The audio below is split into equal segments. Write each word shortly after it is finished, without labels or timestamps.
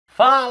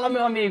Fala,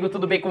 meu amigo,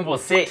 tudo bem com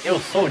você? Eu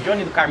sou o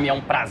Johnny do Carmo, é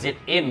um prazer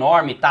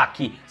enorme estar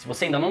aqui. Se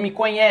você ainda não me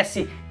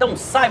conhece, então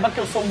saiba que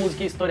eu sou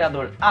músico e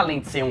historiador, além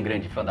de ser um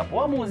grande fã da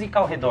boa música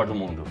ao redor do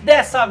mundo.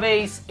 Dessa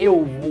vez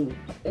eu vou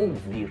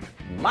ouvir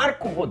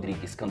Marco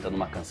Rodrigues cantando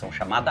uma canção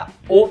chamada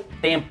O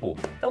Tempo.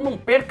 Então não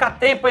perca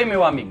tempo, hein,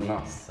 meu amigo?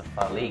 Nossa,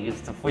 falei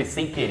isso, foi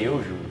sem querer,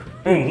 eu juro.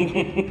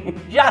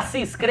 Já se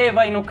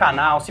inscreva aí no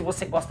canal, se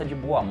você gosta de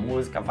boa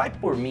música, vai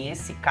por mim,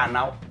 esse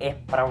canal é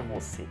pra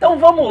você. Então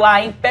vamos lá,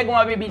 hein? Pega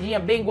uma bebidinha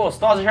bem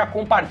gostosa, já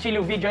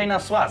compartilha o vídeo aí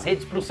nas suas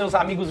redes para os seus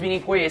amigos virem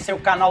conhecer o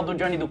canal do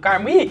Johnny do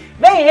Carmo e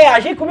vem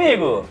reagir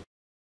comigo!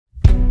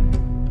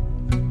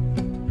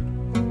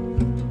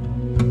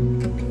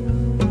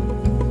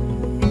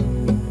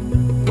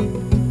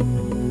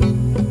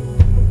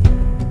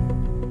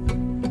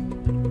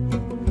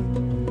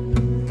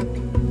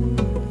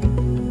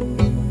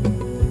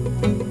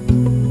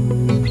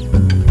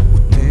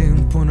 O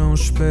tempo não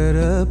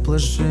espera pela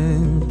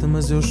gente,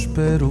 mas eu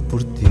espero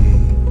por ti.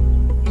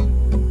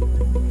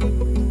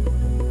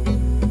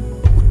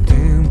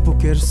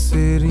 Quer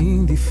ser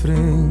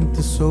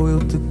indiferente, só eu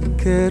te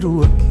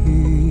quero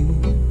aqui.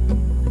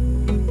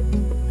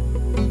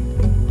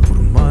 Por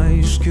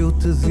mais que eu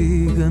te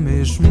diga,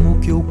 mesmo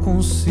que eu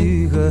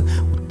consiga,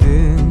 o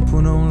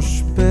tempo não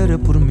espera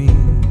por mim.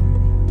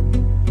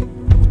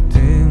 O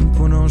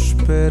tempo não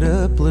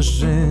espera pela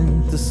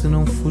gente se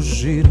não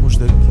fugirmos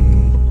daqui.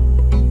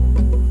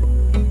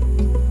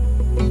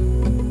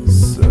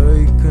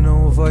 Sei que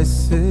não vai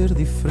ser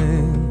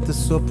diferente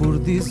só por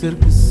dizer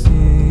que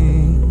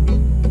sim.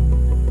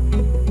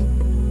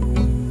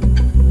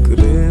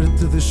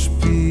 Querer-te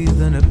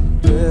despida na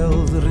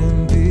pele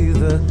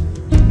rendida,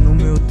 no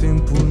meu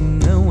tempo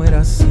não era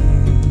assim.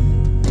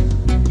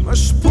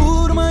 Mas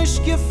por mais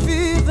que a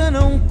vida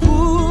não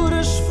cure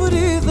as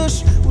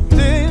feridas, o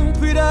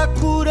tempo irá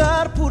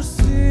curar por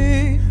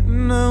si.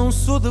 Não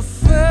sou de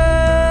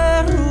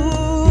ferro,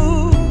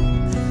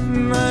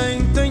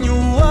 nem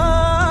tenho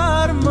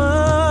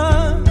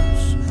armas,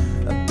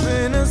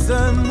 apenas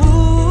a música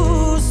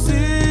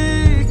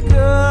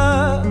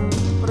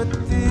para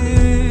ti.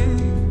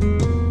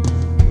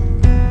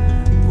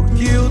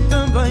 Porque eu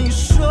também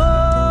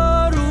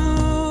choro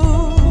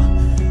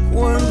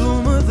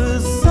quando me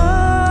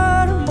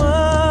desarmas,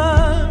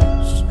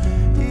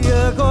 e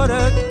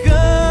agora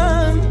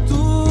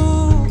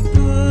canto que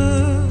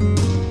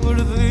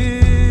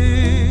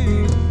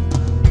perdi.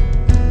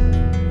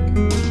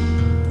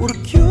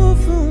 Porque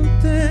houve um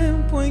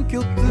tempo em que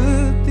eu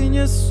te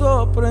tinha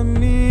só para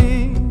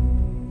mim.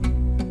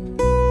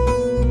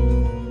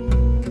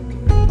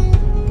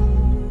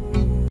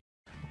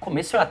 No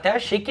começo eu até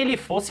achei que ele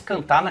fosse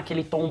cantar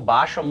naquele tom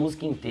baixo a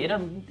música inteira,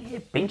 de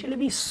repente ele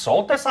me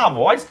solta essa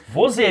voz,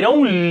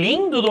 vozeirão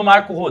lindo do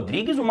Marco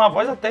Rodrigues, uma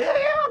voz até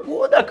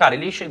aguda, cara.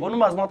 Ele chegou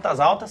numas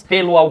notas altas,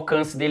 pelo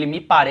alcance dele me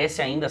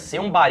parece ainda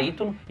ser um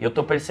barítono, e eu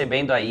tô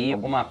percebendo aí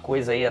alguma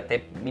coisa aí,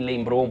 até me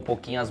lembrou um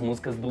pouquinho as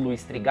músicas do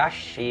Luiz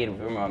Trigacheiro,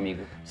 viu, meu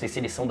amigo? Não sei se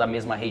eles são da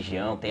mesma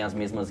região, tem as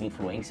mesmas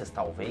influências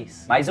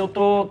talvez, mas eu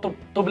tô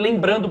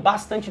lembrando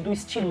bastante do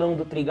estilão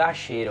do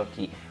Trigacheiro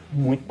aqui,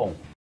 muito bom.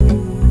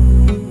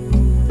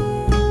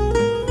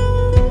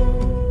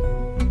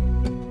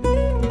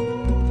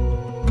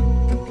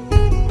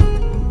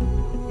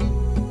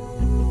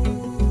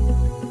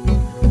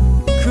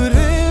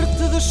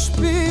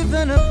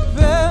 Na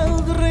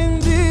pele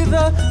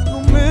rendida, no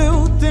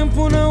meu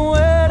tempo não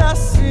era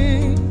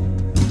assim.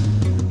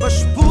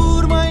 Mas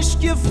por mais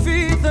que a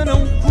vida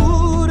não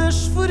cure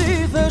as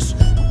feridas,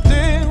 o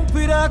tempo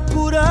irá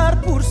curar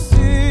por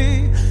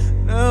si.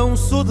 Não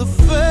sou de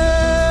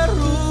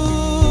ferro,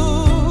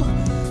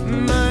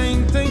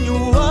 nem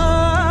tenho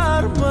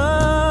armas,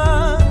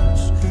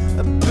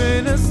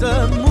 apenas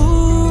a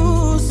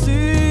música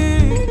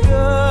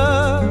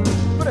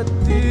para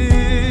ti.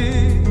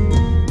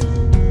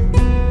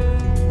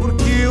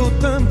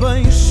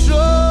 Também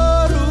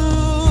choro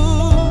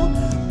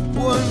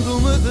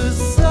quando me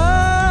desarmas,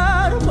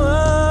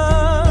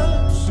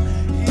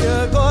 e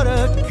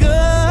agora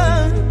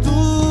canto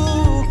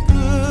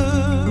que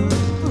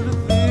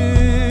perdi.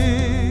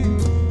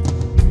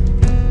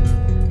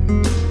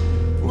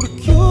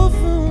 Porque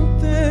houve um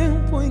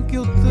tempo em que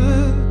eu te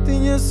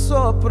tinha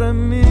só para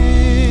mim.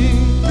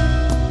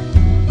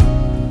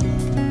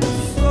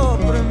 Só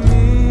para mim.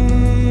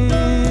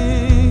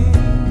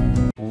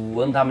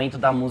 O andamento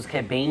da música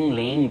é bem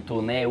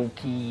lento, né? O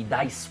que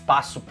dá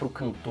espaço pro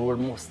cantor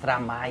mostrar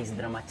mais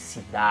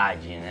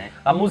dramaticidade, né?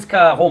 A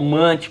música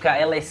romântica,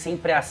 ela é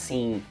sempre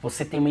assim.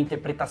 Você tem uma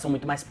interpretação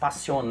muito mais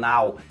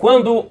passional.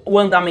 Quando o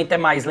andamento é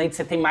mais lento,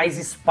 você tem mais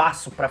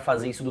espaço pra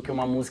fazer isso do que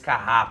uma música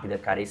rápida,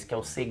 cara. Esse que é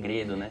o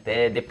segredo, né?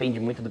 Até depende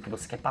muito do que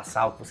você quer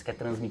passar, o que você quer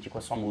transmitir com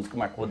a sua música. O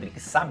Marco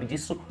Rodrigues sabe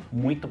disso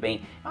muito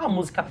bem. É uma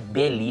música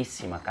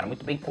belíssima, cara.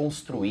 Muito bem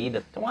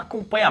construída. Tem um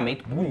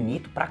acompanhamento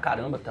bonito pra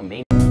caramba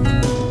também.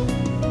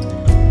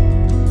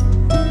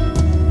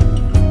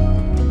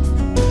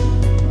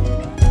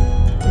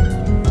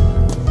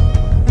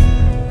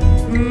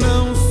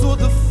 Não sou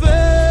de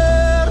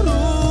ferro,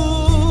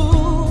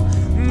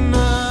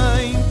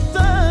 nem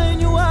tenho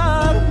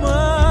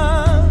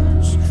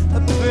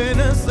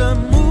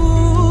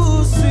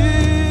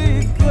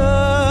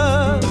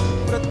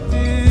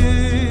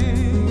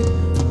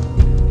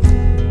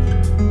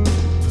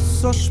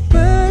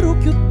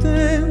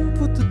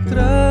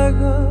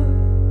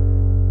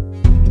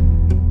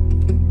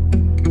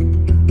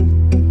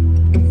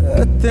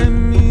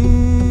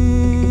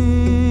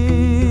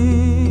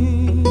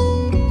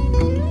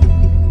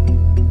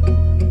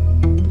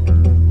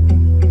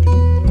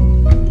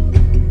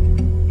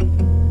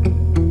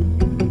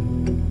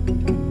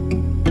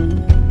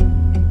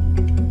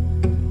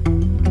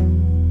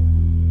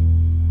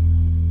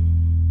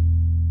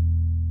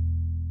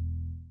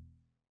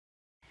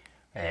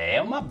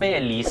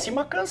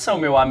belíssima canção,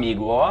 meu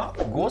amigo. Ó,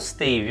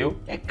 gostei, viu?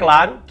 É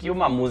claro que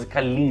uma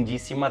música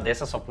lindíssima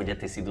dessa só podia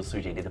ter sido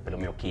sugerida pelo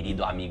meu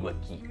querido amigo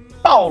aqui,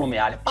 Paulo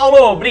Mealha. Paulo,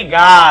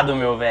 obrigado,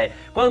 meu velho.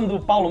 Quando o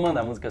Paulo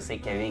manda música, eu sei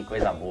que vem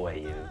coisa boa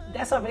aí, viu?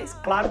 Dessa vez,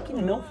 claro que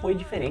não foi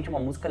diferente. Uma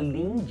música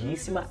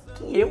lindíssima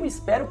que eu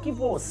espero que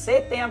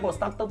você tenha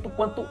gostado tanto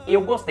quanto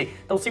eu gostei.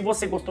 Então, se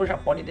você gostou, já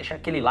pode deixar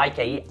aquele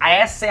like aí.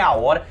 Essa é a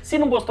hora. Se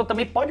não gostou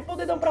também, pode pôr o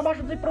dedão pra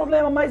baixo, não tem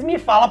problema. Mas me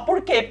fala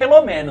por quê,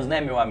 pelo menos,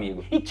 né, meu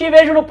amigo? E te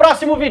vejo no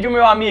próximo vídeo,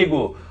 meu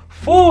amigo.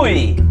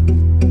 Fui!